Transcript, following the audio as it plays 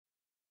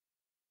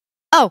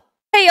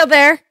Hey, yo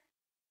there.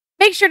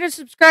 Make sure to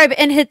subscribe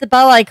and hit the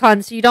bell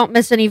icon so you don't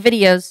miss any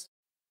videos.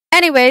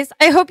 Anyways,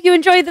 I hope you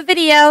enjoy the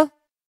video.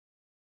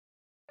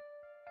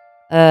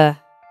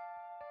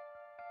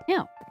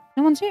 No,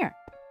 no one's here.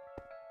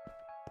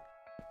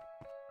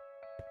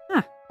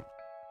 Huh.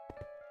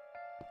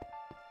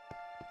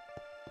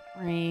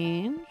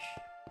 Range.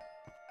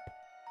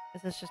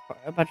 Is this just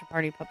a bunch of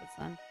party puppets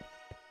then?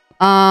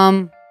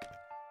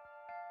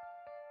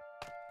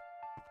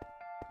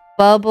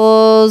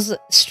 Bubbles,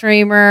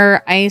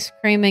 streamer, ice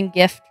cream, and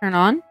gift turn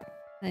on.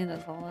 I think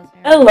that's all that's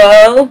here.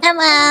 Hello.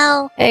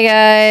 Hello. Hey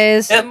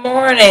guys. Good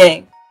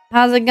morning.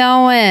 How's it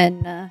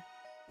going?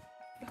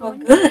 Oh,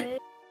 good.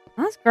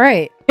 That's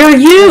great. You're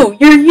you.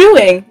 You're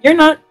Ewing. You're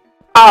not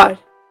odd.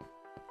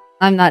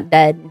 I'm not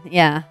dead.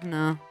 Yeah,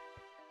 no.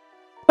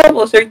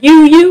 Bubbles, are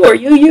you or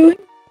you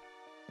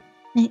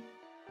Ewing?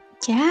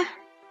 Yeah.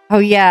 Oh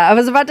yeah, I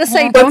was about to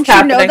say, What's don't you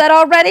know happening? that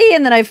already?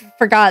 And then I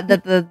forgot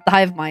that the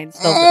hive mind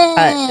still been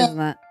cut, isn't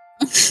that?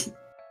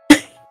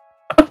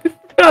 I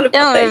forgot about Don't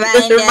that. You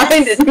just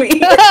reminded me.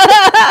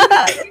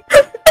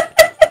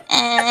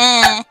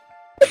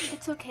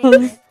 It's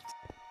okay.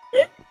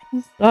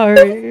 I'm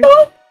sorry.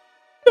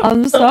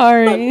 I'm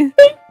sorry.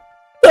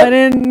 I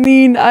didn't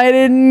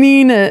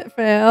mean it,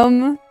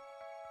 fam.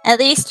 At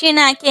least you're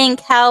not getting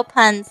cow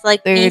puns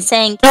like me Dude.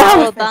 saying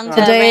Oh, cowabunga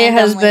Today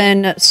has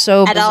randomly been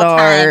so at all bizarre.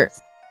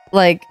 times.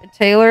 Like,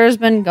 Taylor's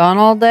been gone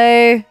all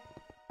day.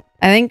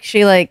 I think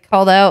she, like,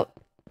 called out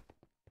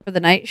for the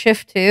night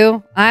shift,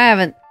 too. I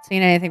haven't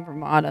seen anything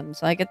from Autumn,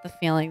 so I get the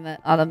feeling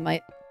that Autumn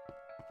might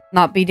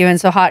not be doing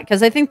so hot.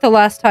 Because I think the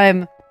last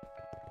time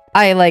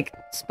I, like,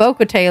 spoke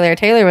with Taylor,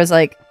 Taylor was,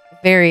 like,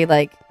 very,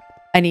 like,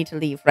 I need to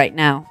leave right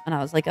now. And I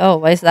was like, oh,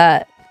 why is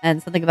that?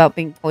 And something about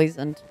being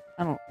poisoned.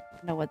 I don't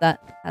know what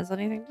that has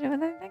anything to do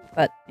with anything,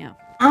 but, you know.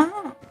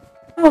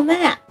 Oh,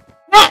 Matt.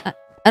 I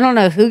don't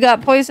know who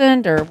got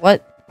poisoned or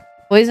what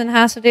poison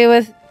has to do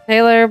with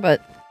Taylor,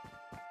 but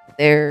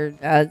there's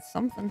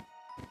something.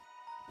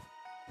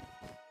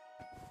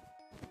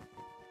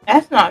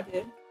 That's not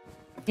good.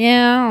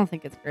 Yeah, I don't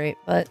think it's great,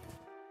 but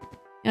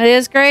it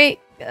is great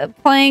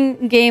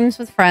playing games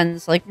with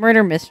friends like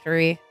Murder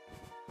Mystery.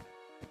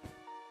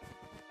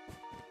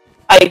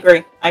 I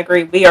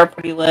agree. We are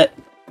pretty lit.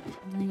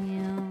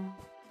 Yeah.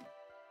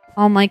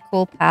 All my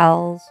cool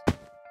pals.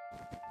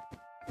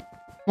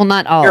 Well,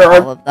 not all You're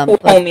our of them, cool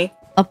but homie.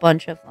 a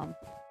bunch of them.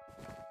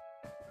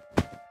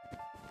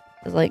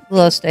 Because, like,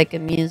 Glow Stick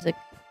and Music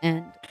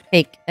and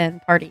Cake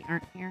and Party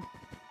aren't here.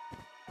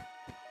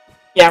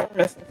 Yeah, we're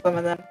missing some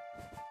of them.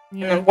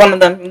 Yeah. And then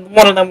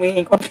one of them we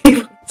ain't gonna be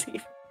able to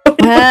see.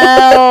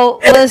 Well,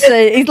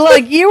 listen,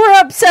 look, you were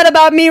upset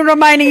about me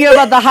reminding you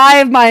about the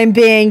hive mind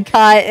being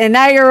cut, and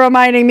now you're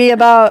reminding me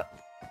about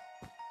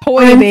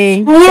Toy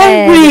being hungry.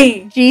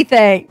 dead. Gee,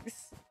 thanks.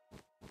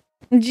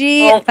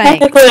 Gee, Well, thanks.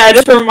 technically, I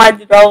just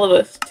reminded all of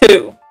us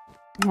too.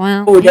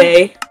 Well,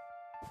 Uday.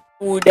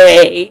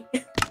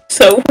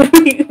 So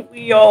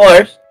we all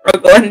are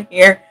struggling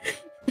here.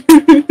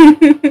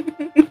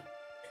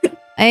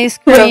 ice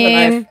Who has a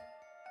cream. knife?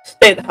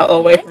 Stay the hell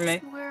away from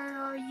me. Where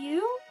are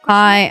you?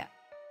 Hi.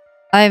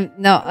 I'm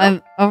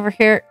over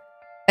here.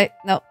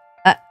 No,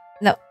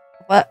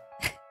 what?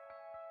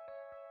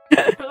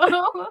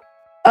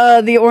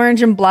 The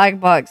orange and black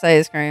box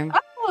ice cream.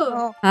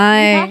 Oh,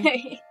 Hi.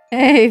 hi.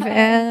 Hey,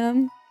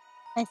 fam.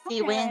 I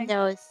see Okay.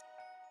 windows.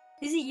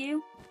 Is it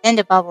you? And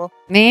a bubble.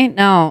 Me?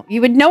 No. You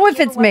would know if You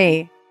have it's a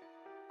me.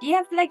 Do you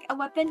have like a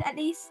weapon at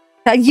least?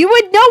 You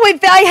would know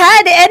if I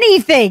had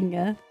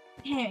anything.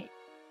 Hey,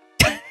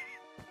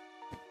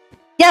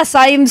 Yes,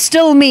 I am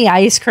still me,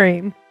 ice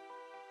cream.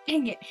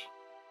 dang it.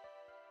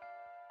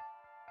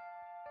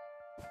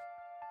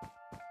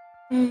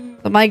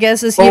 But my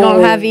guess is you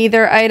don't have Oh.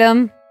 either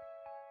item.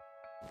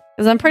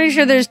 Because I'm pretty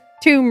sure there's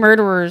 2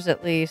 murderers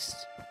at least.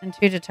 And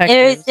 2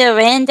 detectives. There's a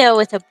rando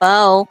with a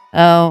bow.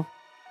 Oh.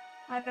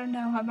 I don't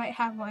know. I might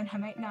have one. I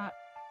might not.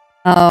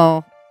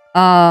 Oh.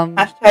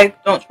 Hashtag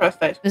don't trust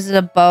ice cream. Is it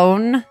a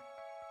bone?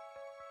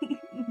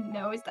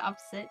 No, it's the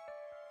opposite.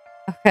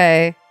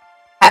 Okay.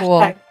 Cool.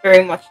 Hashtag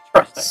very much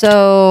trust ice cream.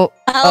 So.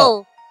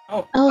 Oh.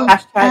 Oh, Oh,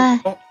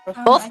 hashtag don't trust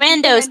Oh, Both I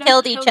think randos I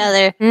killed don't each kill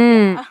other.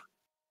 Yeah.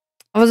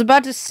 I was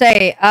about to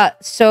say,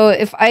 so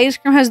if ice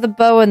cream has the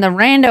bow and the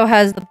rando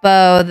has the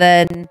bow,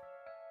 then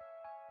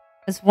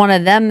it's one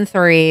of them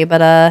 3,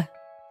 but I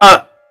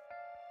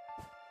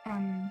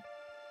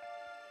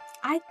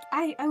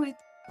was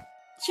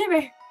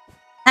Shiver.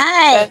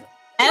 Hi.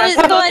 I was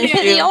How about going to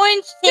you? the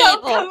orange Don't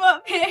table. come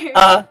up here.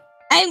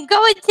 I'm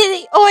going to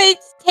the orange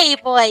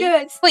table.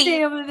 Good. Wait.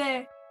 Stay over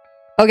there.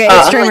 okay,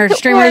 streamer.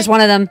 Streamer is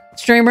one of them.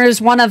 Streamer is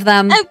one of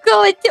them. I'm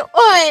going to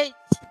orange.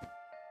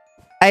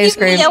 Ice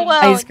leave me cream.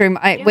 alone. Ice cream.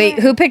 Wait,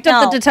 who picked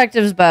up No. the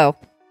detective's bow?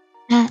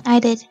 I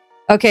did.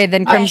 Okay,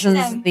 then I Crimson's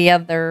am. the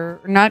other.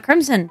 Not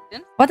Crimson.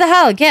 What the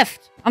hell?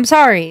 Gift. I'm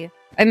sorry.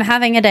 I'm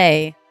having a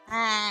day.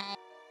 Hi.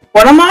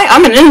 What am I?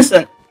 I'm an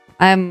innocent.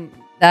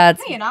 That's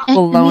No, you're not.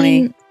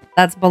 baloney.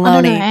 That's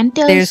baloney.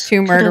 There's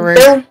 2 murderers.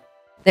 There-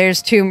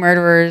 There's 2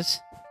 murderers.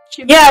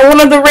 Shiver. Yeah, one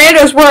of the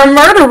randos were a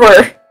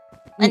murderer.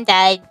 and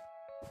died.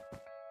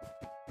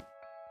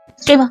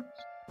 Streamer.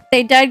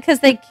 They died because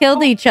they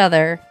killed each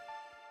other.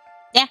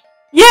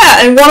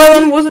 Yeah, and one of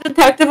them was a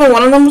detective and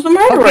one of them was a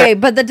murderer. Okay,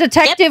 but the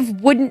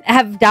detective wouldn't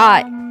have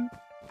died.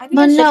 I think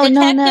Well, I should- no, the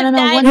no, detective no, no, no.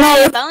 died One No, by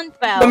a it's- bone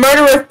throw. The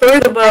murderer threw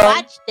the I bow,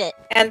 watched it.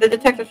 and the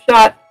detective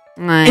shot.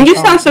 My And you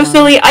sound so God.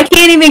 silly. I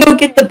can't even go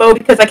get the bow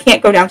because I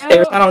can't go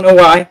downstairs. I don't know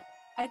why.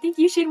 I think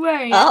you should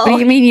worry. Oh. What do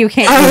you mean you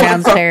can't go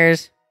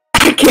downstairs?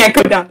 I can't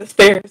go down the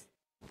stairs.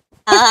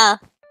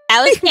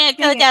 Alice can't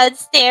go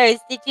downstairs.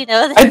 Did you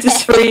know that? I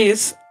just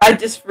freeze. I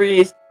just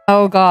freeze.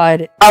 Oh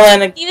God.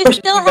 Alana You pushes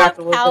still me back have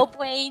a little cow bit.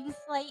 brains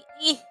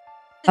slightly.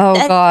 Oh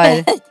That's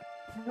God. bad.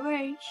 No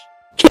worries.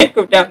 Can't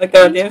go down the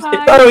goddamn stairs.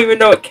 I don't even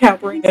know what cow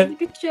brain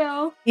Everything's is. under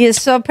control. Yeah,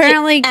 so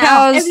apparently Ow.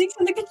 cows Everything's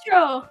under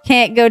control.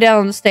 can't go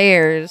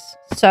downstairs.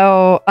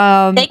 So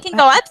They can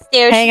go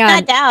upstairs. hang She's on.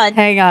 not down.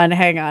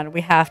 hang on.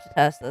 We have to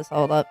test this.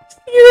 Hold up.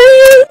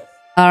 Serious?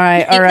 All right,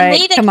 You all can right.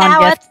 lead a Come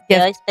cow on, gift,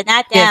 upstairs, gift, but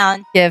not gift,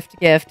 down. gift.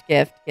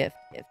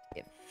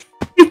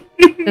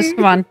 Just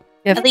come on.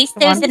 Gift, At least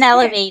come there's on. an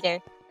elevator.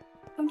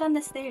 Come down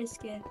the stairs,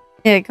 kid.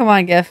 Yeah, come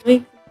on, gift.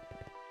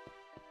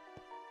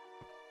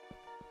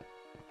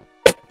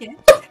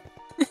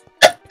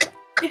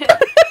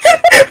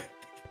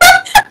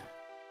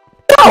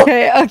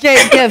 Okay,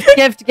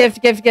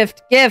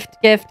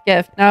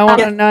 gift. No, I want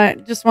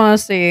to just want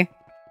to see.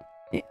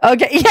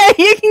 Okay, yeah,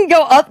 you can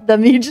go up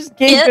them. You just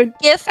can't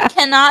Gift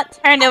cannot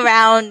turn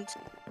around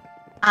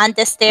on the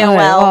go.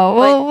 stairwell.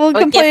 We'll or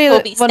Gift play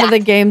will be one of the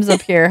stuck. games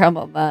up here. How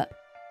about that?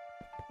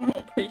 I don't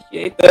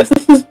appreciate this.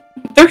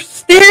 There's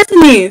stairs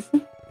in these.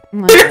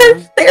 Oh,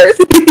 There's stairs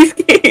in these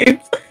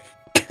games.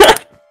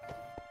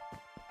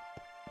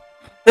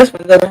 This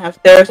one doesn't have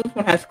stairs. This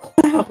one has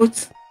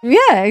clouds.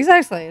 yeah,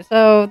 exactly.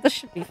 So this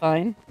should be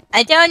fine.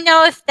 I don't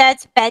know if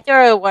that's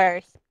better or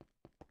worse.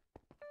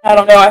 I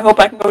don't know. I hope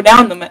I can go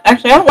down them.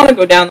 Actually, I don't want to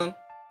go down them.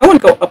 I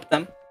want to go up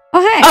them.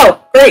 Oh hey.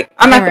 Oh, great.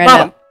 I'm at Never the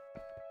end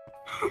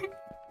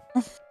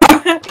bottom.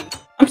 I'm happy.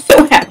 I'm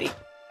so happy.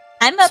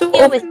 I'm up So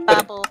here with open.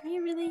 Bubble. Are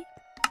you really?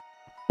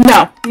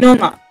 No, I'm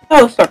not.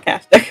 That was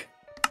sarcastic.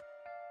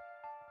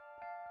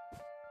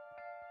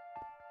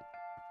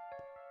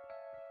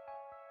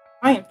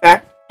 I, in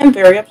fact, am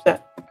very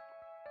upset.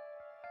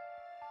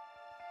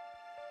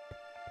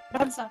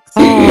 That sucks.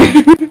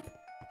 Oh.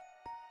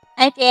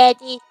 Hi,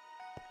 Daddy.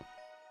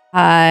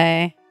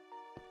 Hi.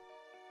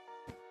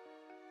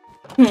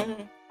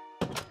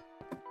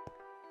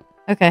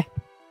 Okay.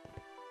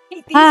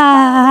 Hate these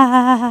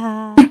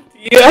Ah.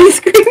 You ice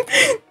cream?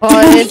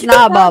 Well, it's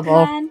not balls,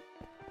 bubble. man.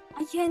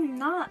 I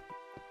cannot.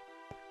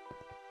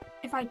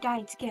 If I die,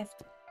 it's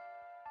gift.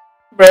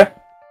 Bruh.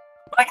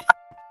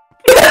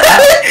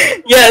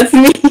 Yeah, it's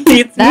me.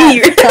 It's That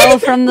me. fell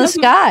from the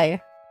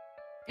sky.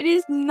 It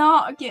is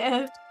not a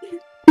gift.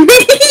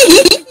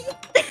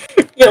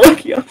 You're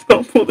lucky I was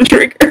gonna pull the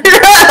trigger.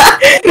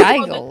 Sky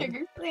Pull the gold.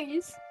 trigger,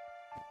 please.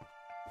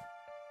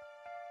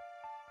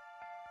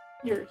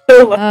 You're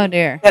so lucky. Oh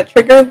dear. That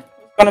trigger was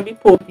gonna be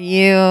pulled.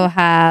 You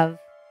have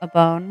a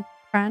bone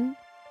friend?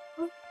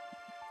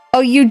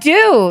 Oh, you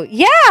do?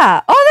 Yeah.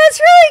 Oh, that's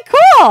really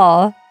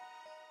cool.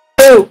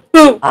 Who?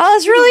 Oh,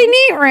 that's really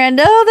neat,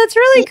 Rando. That's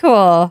really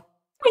cool.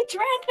 Which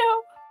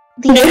rando?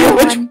 The Yeah, other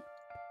which- one.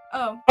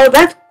 Oh. Oh,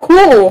 that's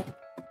cool.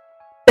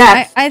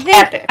 That's I think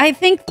epic. I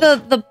think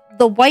the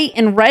white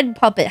and red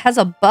puppet has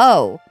a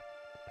bow.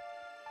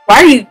 Why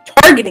are you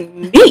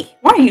targeting me?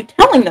 Why are you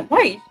telling them? Why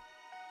are you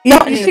You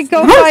spouting should this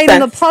go find the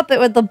nonsense? puppet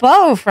with the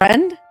bow,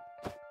 friend.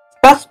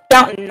 Stop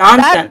spouting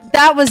nonsense?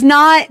 That was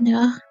not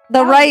No.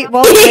 the right.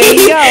 Well, there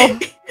you go.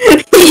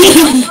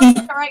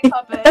 Alright,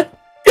 puppet.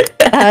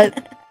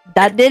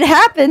 That did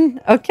happen.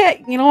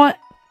 Okay, you know what?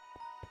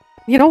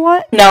 You know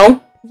what?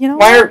 No. You know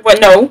Why? what?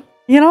 What? No.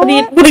 You know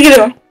what? What are you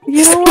doing?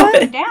 You know Stop what?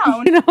 it.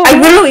 Down. You know I what?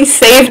 literally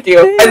saved you.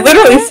 I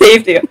literally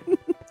saved you. Come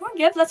on,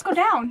 Gift, let's go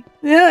down.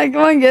 Yeah,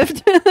 go on,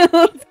 gift.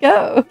 Let's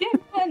go. Gift,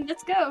 come on,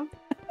 let's go.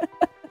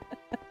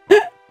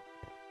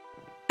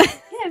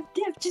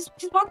 Gift, just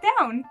walk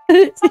down.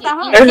 It's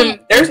not that hard.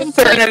 There's a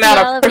certain amount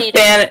of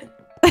profanity.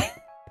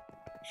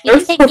 You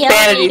There's can take the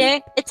profanity.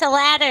 elevator. It's a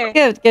ladder.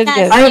 Gift, gift, Not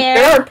gift.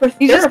 fair.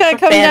 You There just are gotta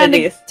come down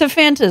profanities. to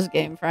Fanta's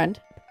game, friend.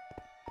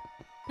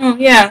 Oh,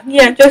 yeah,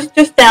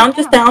 just down. Yeah,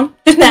 just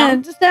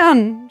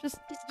down. Just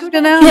go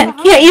go down.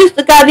 down. Can't use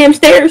the goddamn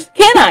stairs,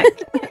 can I?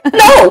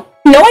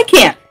 No, I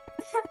can't.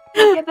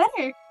 Get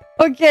better.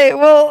 Okay,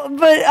 well,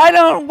 but I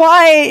don't.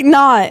 Why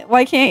not?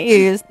 Why can't you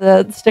use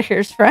the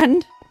stairs,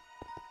 friend?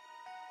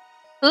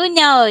 Who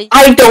knows?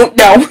 I don't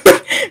know.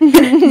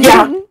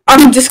 Yeah,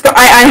 I'm just.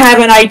 I have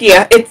an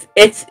idea.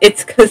 It's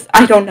because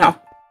I don't know.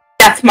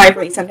 That's my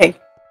reasoning.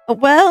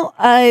 Well,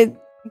 I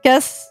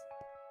guess.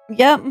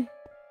 Yep.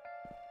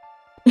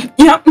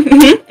 Yep.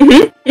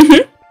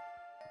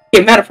 The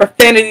amount of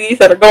profanities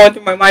that are going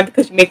through my mind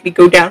because you make me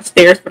go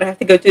downstairs, but I have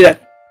to go through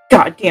that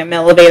goddamn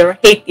elevator.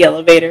 I hate the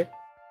elevator.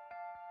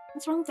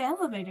 What's wrong with the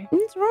elevator?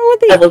 What's wrong with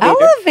the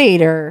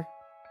elevator?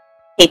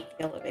 Hate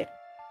the elevator.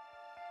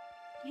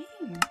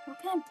 Dang, what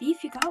kind of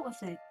beef you got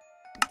with it?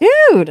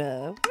 Dude,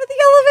 what did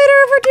the elevator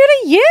ever do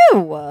to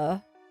you?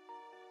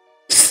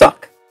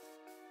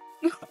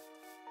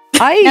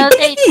 I No,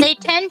 they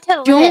tend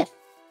to don't lift.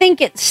 think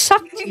it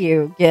sucked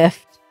you,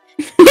 Gift.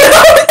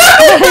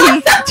 I don't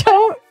think that's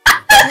No,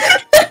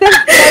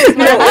 what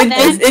Not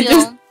happened. it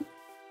just- vacuum.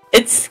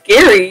 It's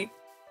scary.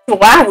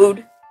 It's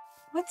loud.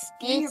 What's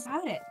scary It's-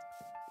 about it?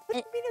 What do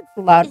you mean it's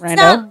loud, It's Rando?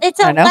 not. It's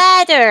a Rando?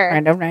 ladder.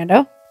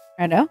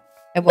 Rando?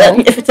 It But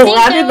won't. if it's a They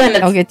ladder, know then it it's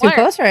Don't get too work.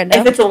 close, Rando.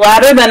 if it's a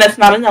ladder, then it's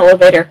not an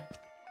elevator.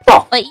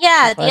 Well, But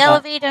yeah, That's what the I thought.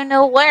 elevator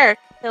no work,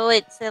 so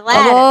it's a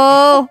ladder.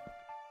 Bubble!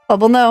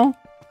 Bubble, no.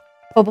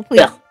 Bubble,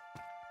 please. Ugh.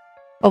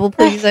 Bubble,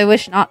 please. I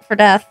wish not for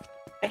death.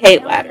 I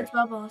hate No, ladders. it's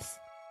bubbles.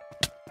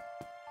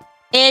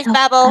 Here's Oh,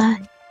 Bubble.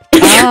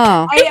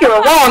 Oh. I think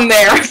you're wrong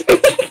there.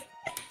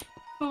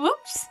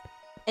 Whoops.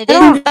 It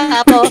is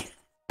Bubble.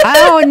 I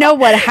don't know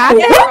what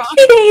happened.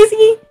 Whoopsie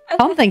daisy.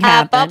 Something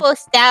happened. Bubble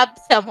stabbed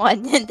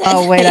someone, and then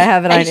Oh, wait, I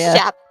have an idea.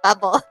 shot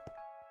Bubble.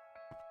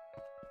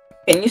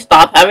 Can you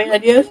stop having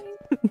ideas?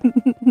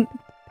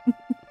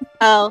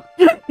 Oh,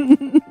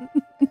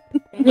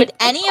 would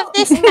any of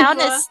this count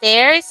as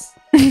stairs?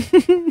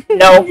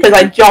 No, because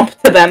I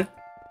jumped to them.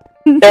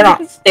 They're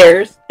not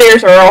stairs.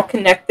 Stairs are all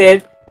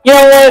connected. You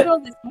know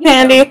what,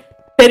 Candy?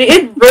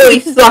 It'd really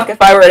suck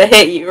if I were to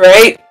hit you,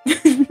 right?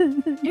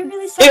 It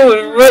really sucks.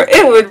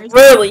 It would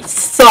really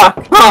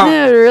suck, huh?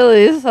 It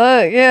really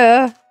sucked,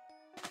 yeah.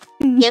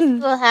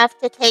 Gift will have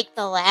to take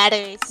the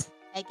ladders,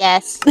 I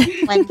guess,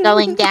 when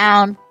going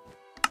down.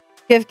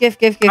 Gift.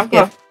 I'm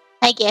going-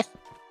 Hi, Gift.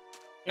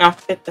 No,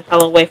 get the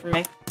hell away from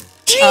me.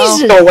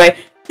 Jesus! Go away.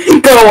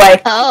 Go away.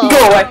 Oh. Go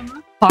away.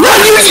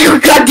 You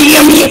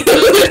goddamn you!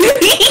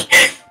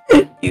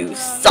 You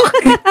suck.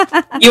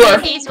 You are.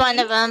 He's one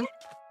of them.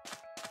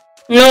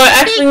 No,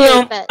 actually,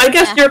 no. But, I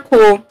guess yeah. you're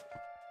cool.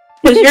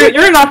 Because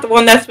you're not the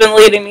one that's been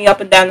leading me up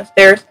and down the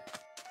stairs.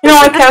 You know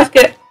what,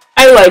 Casket?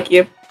 I like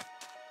you.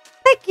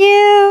 Thank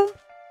you!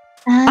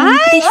 Ice Oh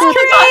my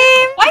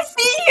cream! God, I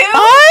see you!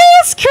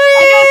 Ice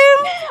cream!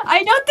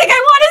 I don't think I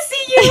want to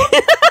see you!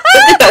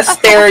 Look at that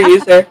stair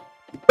user.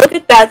 Look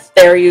at that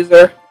stair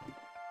user.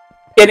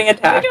 Getting I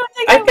attacked. don't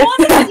think I I, guess want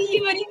to that- see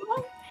you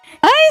anymore.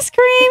 Ice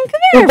cream!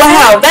 Come here!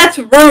 Wow, that's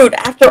rude.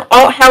 After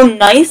all, how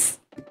nice.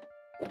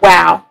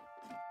 Wow.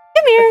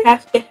 Come The here!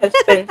 Casket has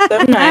been so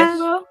nice.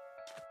 Well,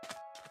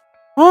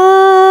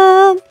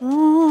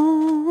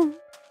 Bubble.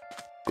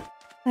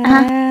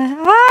 Where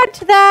art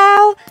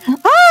thou?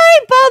 Hi,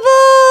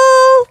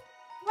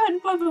 run,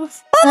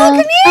 Bubbles. Bubble!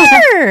 Bubble, come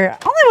here!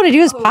 All I want to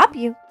do is pop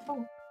you.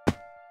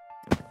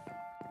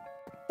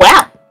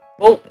 Wow.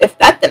 Well, if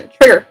that didn't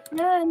trigger.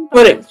 Run,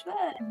 What it- Bubbles,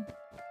 run.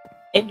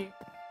 And you,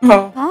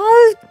 oh,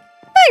 Oh,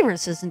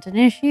 virus isn't an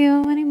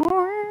issue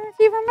anymore, if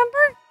you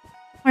remember.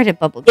 Where did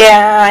Bubble go?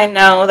 yeah, I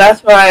know.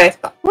 That's why I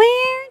thought.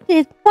 Where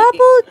did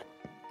Bubble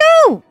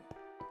go?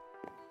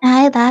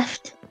 I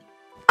left.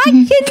 I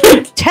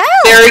can tell!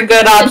 Very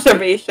good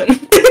observation. He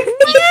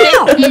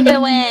drifted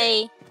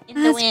away in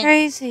the That's wind.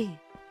 crazy.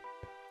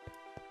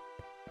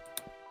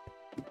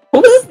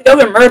 Who is the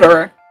other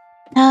murderer?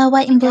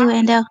 White and blue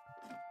window.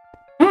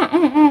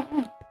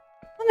 Mm-mm-mm-mm.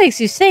 What makes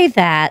you say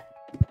that?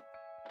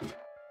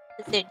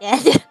 'Cause they're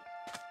dead.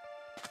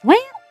 Well.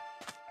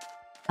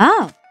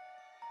 Oh.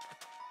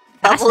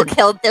 Bubble Fascinating.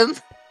 killed them.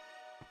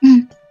 Hmm.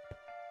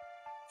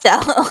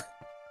 So,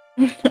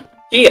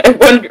 Gee,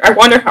 I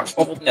wonder how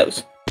Bubble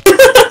knows.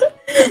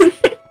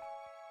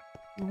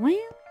 Well.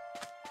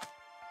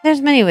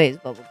 There's many ways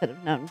Bubble could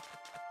have known.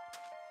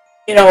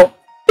 You know,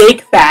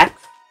 big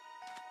facts.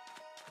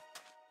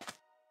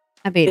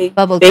 I mean, Big-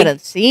 Bubble big- could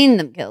have seen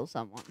them kill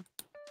someone.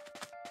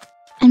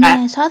 I mean,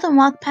 I saw them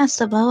walk past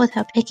the bow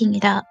without picking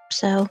it up,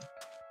 so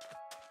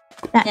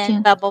that then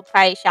too. Bubble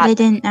probably shot They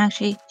them. didn't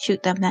actually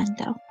shoot them then,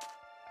 though.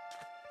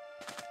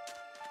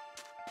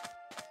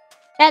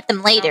 Shot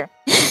them later.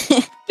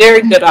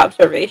 Very good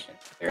observation.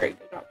 Very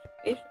good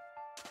observation.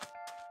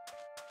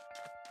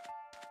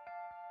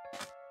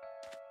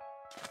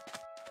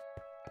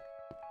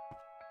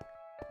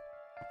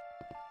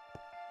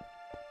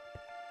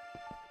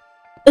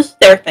 This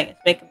stair thing is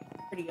making me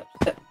pretty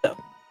upset, though.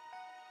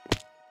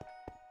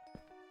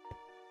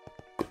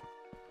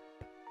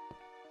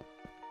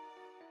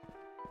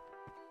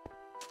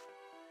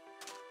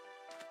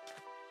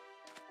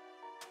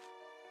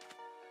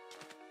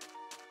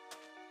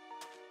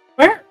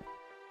 Where?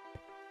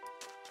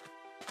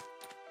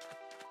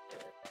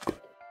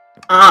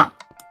 Ah.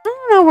 I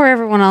don't know where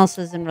everyone else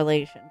is in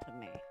relation to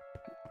me.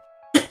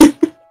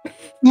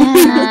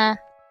 Yeah.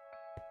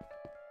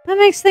 That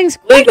makes things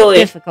quite Legally.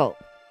 difficult.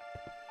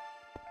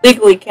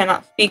 Legally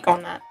cannot speak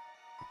on that,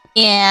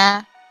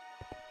 Yeah.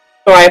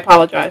 so I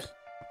apologize.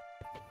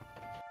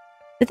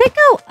 Did they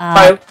go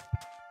up?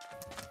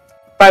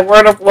 By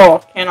word of law,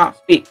 cannot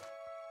speak.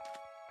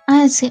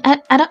 Honestly,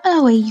 I don't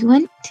know where you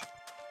went.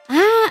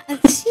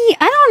 See,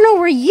 I don't know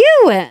where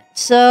you went,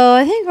 so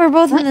I think we're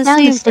both in Went the down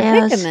same the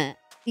stairs. predicament.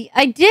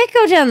 I did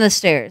go down the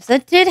stairs.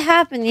 That did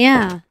happen,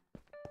 yeah.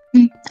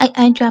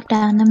 I dropped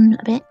down them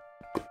a bit.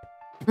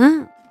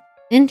 Huh.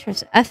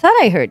 Interesting. I thought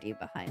I heard you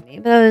behind me,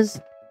 but I was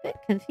a bit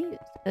confused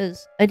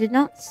because I did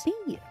not see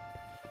you.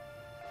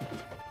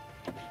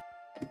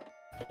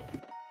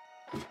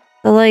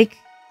 So, like,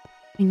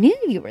 I knew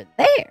you were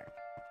there.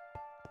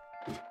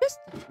 Just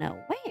didn't know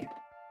where.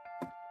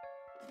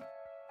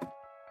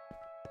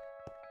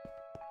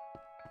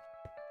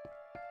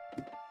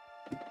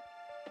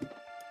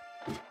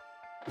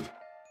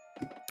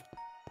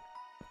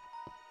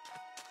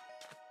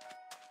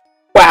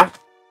 Wow.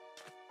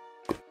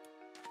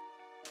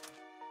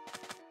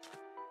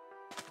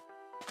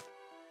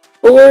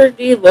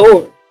 Lordy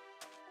Lord.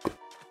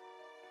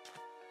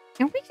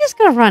 Are we just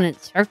gonna run in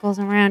circles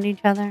around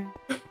each other?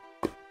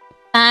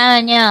 I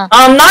don't know.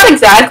 Not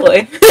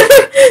exactly.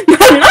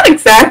 Not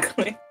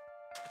exactly.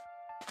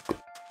 I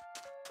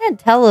can't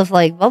tell if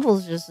like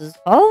Bubbles just is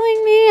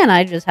following me and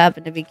I just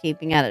happen to be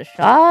keeping at a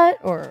shot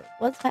or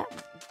what's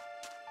happening.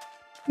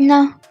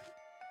 No.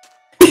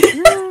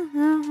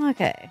 No,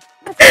 okay.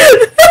 That's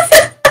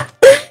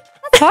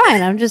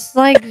fine. I'm just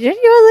like,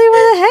 genuinely,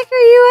 where the heck are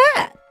you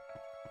at?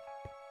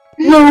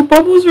 No,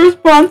 Bubbles'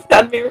 response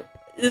had me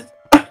is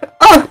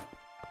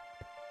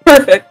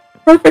perfect.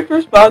 Perfect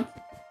response.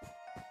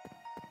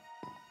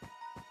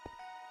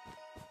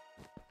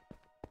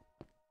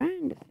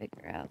 Trying to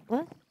figure out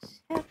what's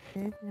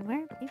happening and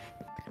where are people.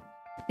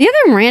 The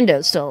other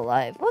rando's still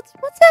alive. What's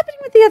happening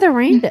with the other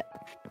rando?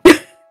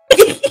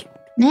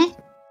 Meh.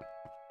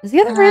 Is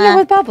the other rando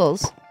with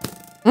Bubbles?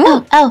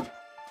 Oh. Oh,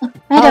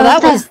 Rando,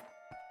 that there. was.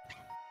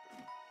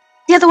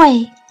 The other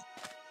way.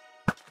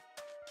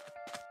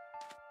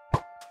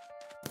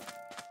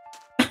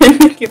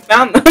 You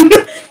found them.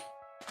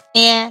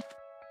 Yeah.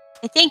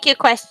 I think your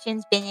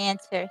question's been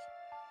answered.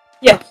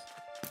 Yes.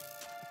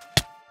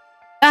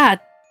 Ah,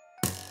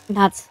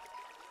 nuts.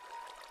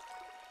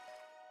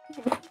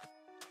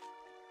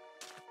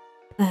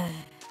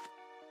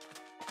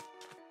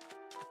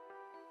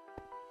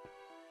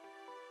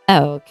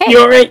 Okay.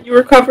 You alright? You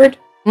recovered?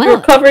 Well, you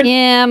recovered?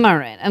 yeah, I'm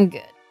alright. I'm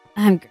good.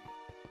 I'm great.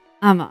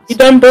 I'm awesome. You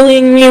done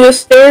bullying me with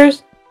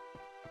stairs?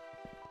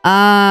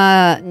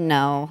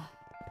 No.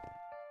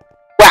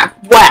 Wow.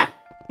 Wow.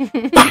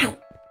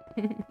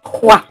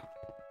 Wow.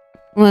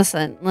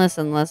 Listen.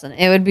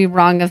 It would be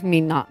wrong of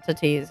me not to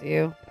tease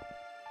you.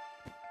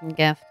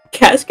 Gift.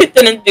 Casket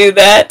didn't do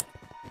that.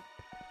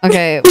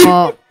 Okay,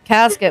 well,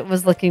 Casket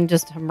was looking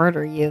just to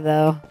murder you,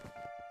 though.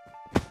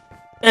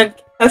 And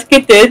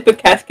Casket did, but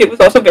Casket was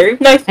also very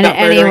nice And about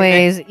murdering me.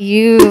 anyways,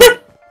 you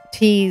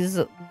tease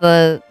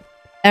the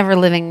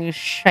ever-living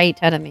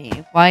shite out of me.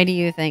 Why do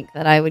you think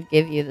that I would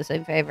give you the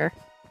same favor?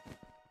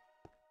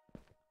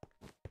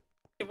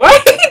 Why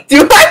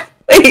do I?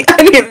 Wait,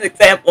 I need an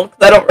example, because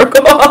I don't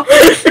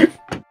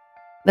recall.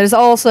 There's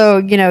also,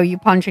 you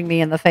punching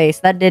me in the face.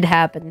 That did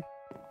happen.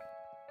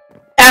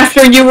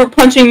 After you were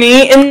punching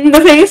me in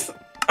the face?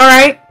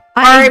 Alright?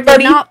 I Alright, did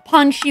buddy? not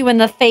punch you in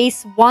the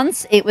face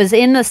once. It was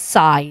in the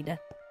side.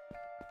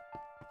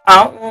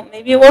 Oh, well,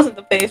 maybe it wasn't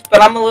the face,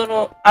 but I'm a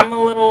little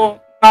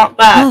not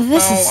that. Oh,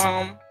 this is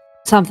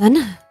something.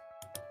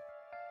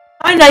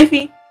 Hi,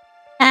 Knifey.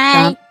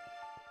 Hi.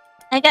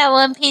 I got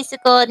one piece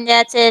of gold and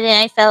that's it,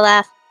 and I fell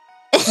off.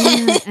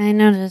 Yeah, I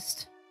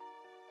noticed.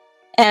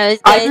 I was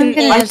I good. can-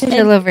 I'm gonna just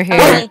chill over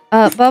here.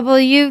 Bubble,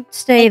 you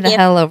stay Thank the you.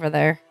 hell over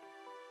there.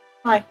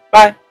 Hi,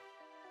 bye.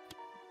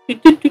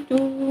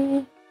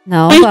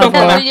 No, Please don't come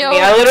Bubble. after me.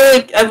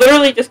 I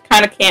literally just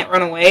kind of can't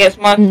run away as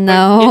much.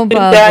 No,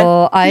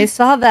 Bubble. I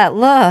saw that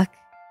look.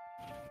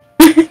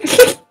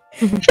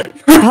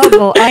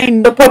 Bubble,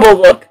 The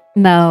bubble look.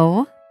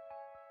 No.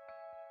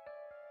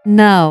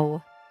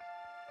 No.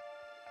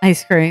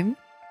 Ice cream.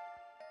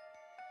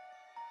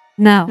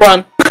 No.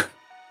 Run.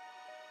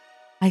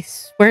 I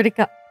swear to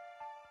God.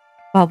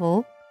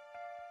 Bubble,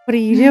 what are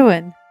you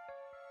doing?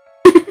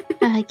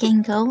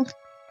 Getting gold.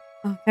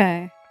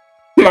 Okay.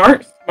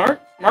 Smart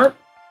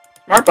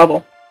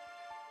bubble.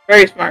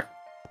 Very smart.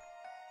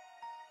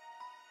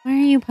 Where are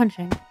you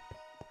punching?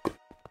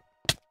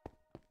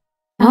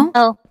 Oh.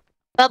 Oh,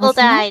 Bubble was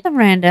died. not the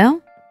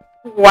rando.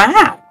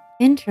 Wow.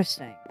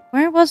 Interesting.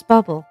 Where was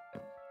Bubble?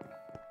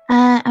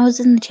 I was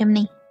in the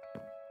chimney.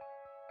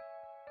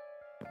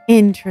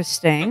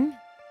 Interesting.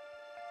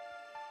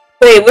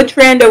 Wait, which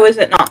rando is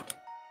it not?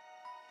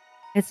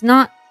 It's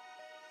not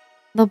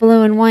the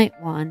blue and white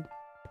one.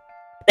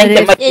 I think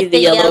It it might be Is the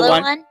yellow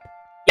one. one?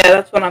 Yeah,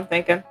 that's what I'm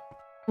thinking.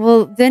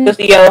 Well, then Just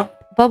the yellow.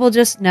 Bubble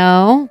just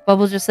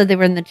said they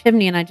were in the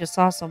chimney and I just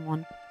saw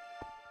someone.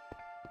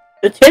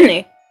 The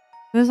chimney.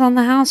 Who's on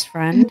the house,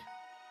 friend?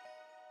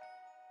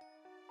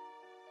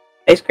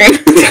 Ice cream.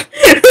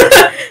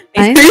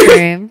 Ice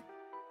cream.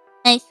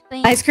 Ice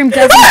cream. Ice cream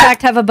does in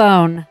fact have a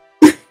bone.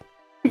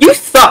 You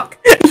suck.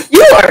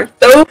 You are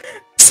so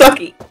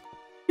sucky.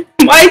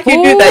 Why did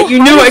you do that? You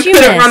How knew I did you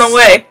couldn't miss? run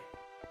away.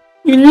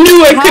 You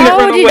knew I couldn't How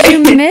run did away.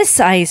 you miss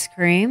ice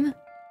cream?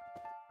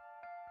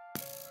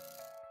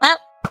 Well,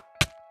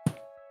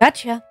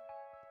 Gotcha.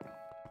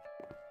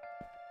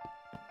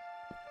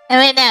 I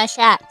went now,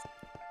 shot.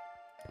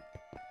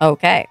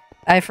 Okay.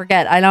 I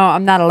forget.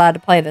 I'm not allowed to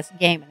play this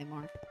game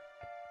anymore.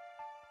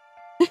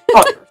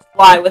 Oh,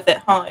 fly with it,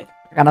 huh?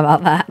 Forgot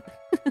about that.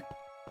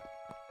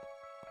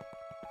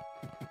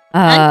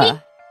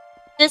 Auntie?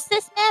 Does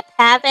this map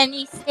have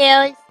any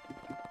stairs?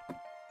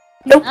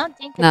 Nope. I don't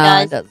think it No,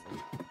 does. it doesn't.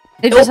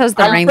 It just has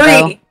the I'm rainbow.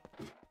 free.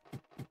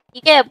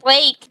 You get a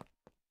break.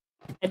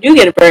 I do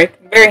get a break.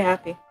 I'm very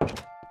happy.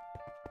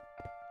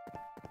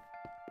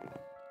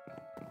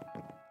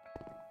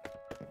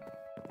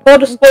 Full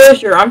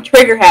disclosure, I'm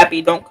trigger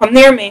happy. Don't come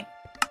near me.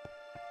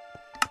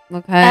 Oh,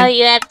 Okay.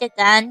 you have the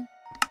gun?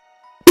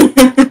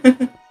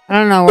 I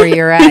don't know where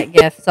you're at,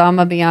 Gift, so I'm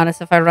gonna be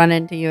honest. If I run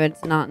into you,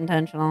 it's not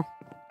intentional.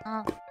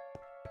 Oh.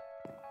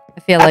 I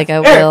feel like I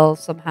That's fair. will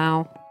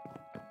somehow.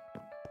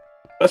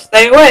 Just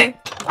stay away.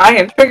 I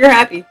am trigger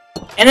happy.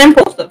 And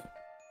impulsive.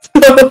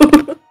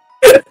 I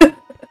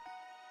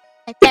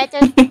thought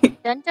those,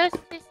 don't those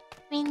just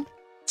mean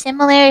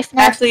similar if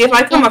not Actually, if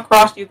I come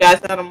across you guys,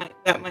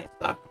 that might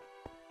suck.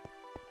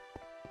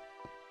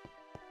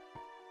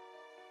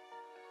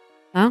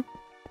 Oh,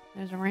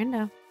 there's a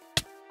rando.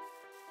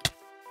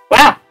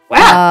 Wow.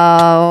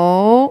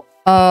 Wow.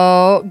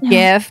 Oh, No.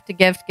 gift.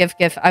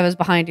 I was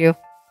behind you.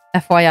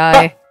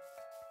 FYI.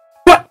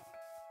 What?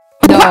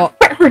 No,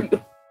 Where are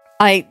you?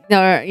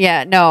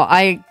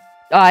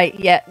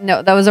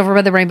 that was over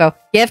by the rainbow.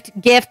 Gift.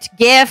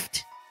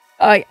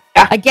 I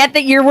get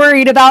that you're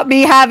worried about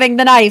me having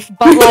the knife,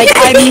 but like,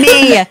 I'm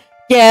me,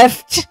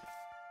 Gift.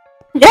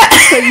 Yeah.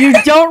 So you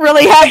don't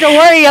really have to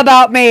worry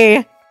about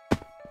me.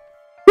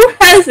 Who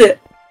has it?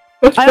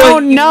 Which I one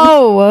don't you?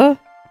 know.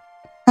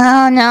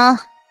 Oh no.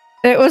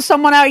 It was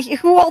someone out here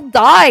who all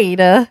died.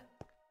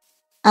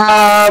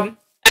 Everyone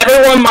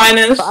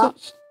minus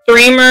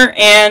streamer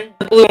and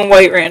the blue and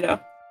white rando.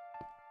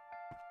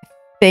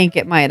 Think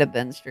it might have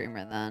been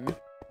streamer then.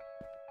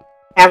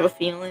 Have a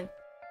feeling.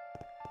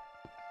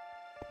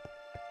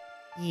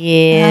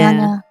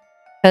 Yeah.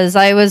 Because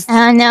I was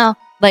Oh no.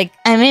 like,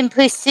 I'm in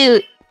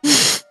pursuit.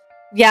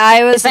 yeah,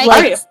 I was If I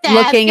like get stabbed,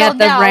 looking you'll at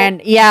the know.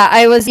 rand. Yeah,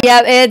 I was.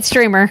 Yeah, it's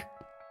streamer.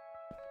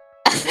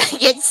 If I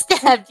get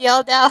stabbed,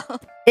 you'll know.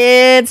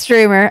 It's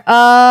streamer.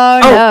 Oh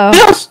no.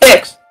 Fiddle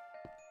sticks.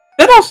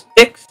 Fiddle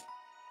sticks.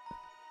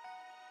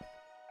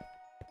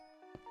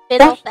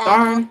 Fiddle Gosh faddle.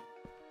 darn.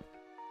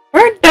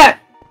 Where'd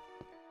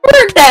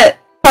that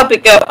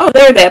puppet go? Oh,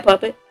 there's that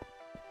puppet.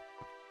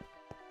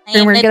 I am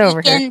Streamer, a get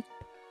over here. beacon.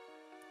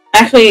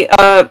 Actually,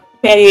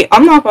 Patty,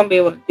 I'm not gonna be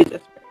able to do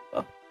this very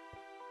well.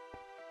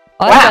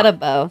 Well, I got a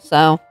bow,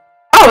 so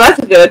Oh,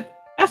 that's good.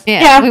 That's,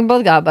 yeah, we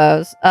both got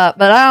bows.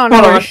 But I don't know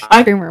Hold where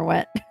on, streamer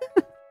went.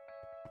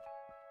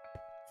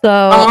 So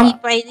I'll be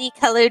brightly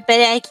colored, but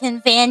I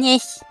can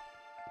vanish.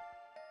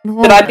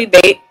 Should I be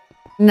bait?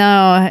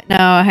 No,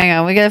 hang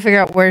on. We gotta figure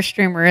out where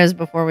streamer is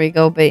before we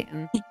go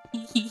baiting.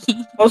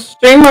 Well,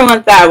 streamer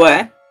went that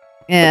way.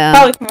 Yeah.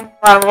 Probably come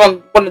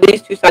around one of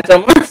these two sides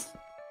unless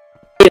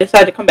we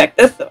decide to come back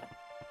this way.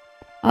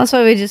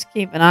 Also, we just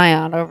keep an eye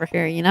out over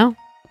here, you know?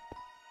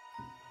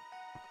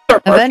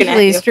 Start barking at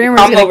Eventually, you. streamer's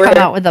Come gonna over come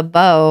here. out with a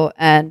bow,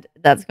 and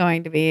that's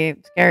going to be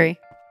scary.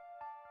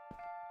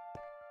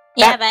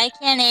 Yeah, but I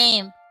can't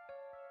aim.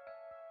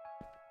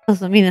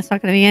 Doesn't mean it's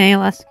not gonna be any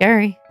less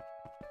scary.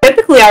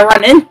 Typically, I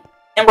run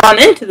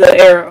into the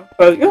arrow,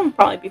 so you'll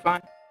probably be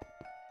fine.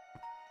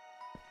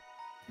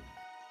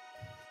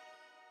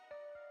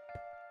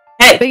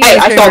 Hey, Big I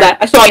streamer. saw that.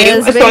 I saw you.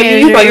 Yes, I saw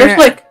big you. You thought you were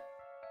streamer. slick.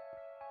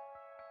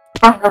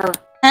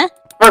 Huh?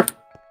 Arr.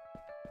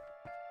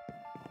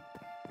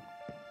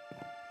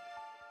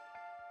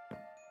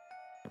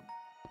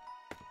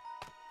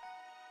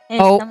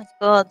 There's Oh. so much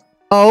gold.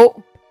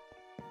 Oh,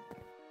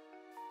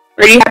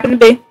 Where do you happen to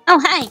be? Oh,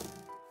 hi.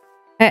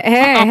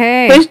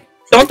 hey. Please,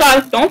 don't die.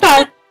 Don't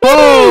die.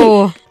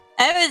 Oh,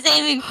 I was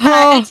aiming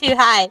far too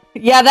high.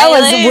 yeah, that I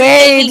was literally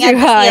way aiming at too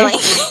the high.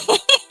 ceiling.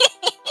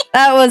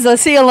 That was a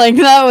ceiling.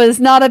 That was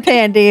not a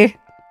pandy.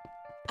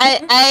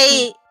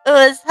 I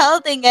was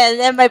holding it, and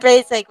then my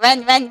brain's like,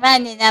 run,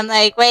 and I'm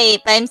like,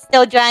 wait, but I'm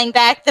still drawing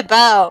back the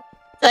bow.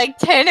 So I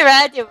turn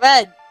around and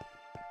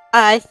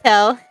run.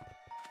 So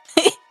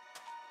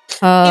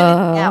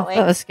Oh, that way.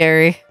 that was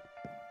scary.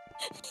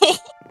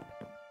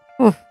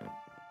 if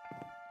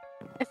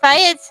I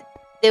had to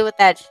do with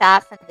that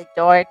shot from the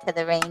door to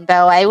the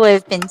rainbow, I would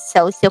have been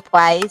so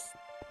surprised.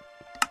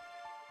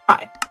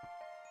 Hi.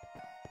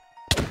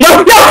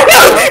 No!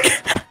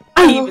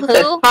 I even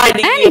said Who? hi to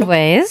you.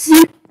 Anyways,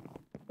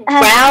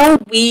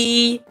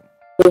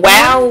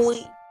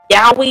 Wowie.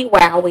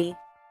 Yowie.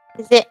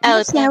 Is it? Oh,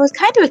 Honestly, I was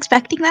kind of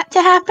expecting that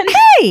to happen.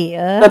 hey,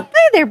 hi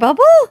there,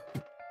 Bubble.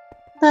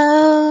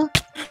 Hello.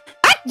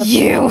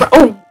 You.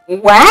 Oh,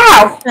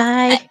 wow.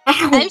 Bye.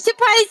 I'm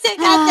surprised I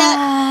got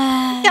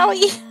that.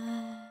 Joey.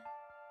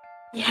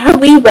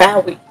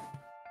 Yowie.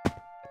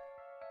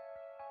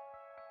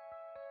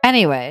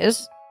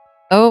 Anyways,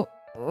 oh,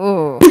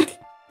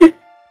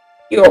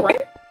 You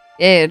alright?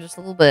 yeah, just a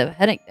little bit of a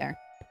headache there.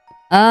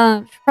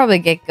 Should probably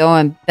get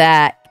going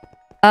back.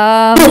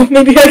 Oh,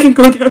 maybe I can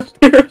go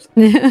downstairs.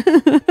 Good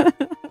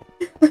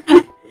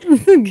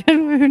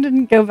we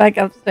didn't go back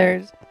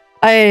upstairs.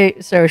 I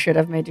so should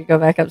have made you go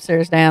back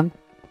upstairs, damn.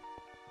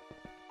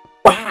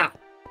 Wow.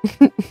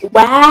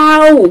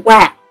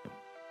 Wow.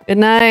 Good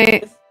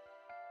night.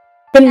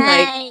 Good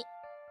night. Hi.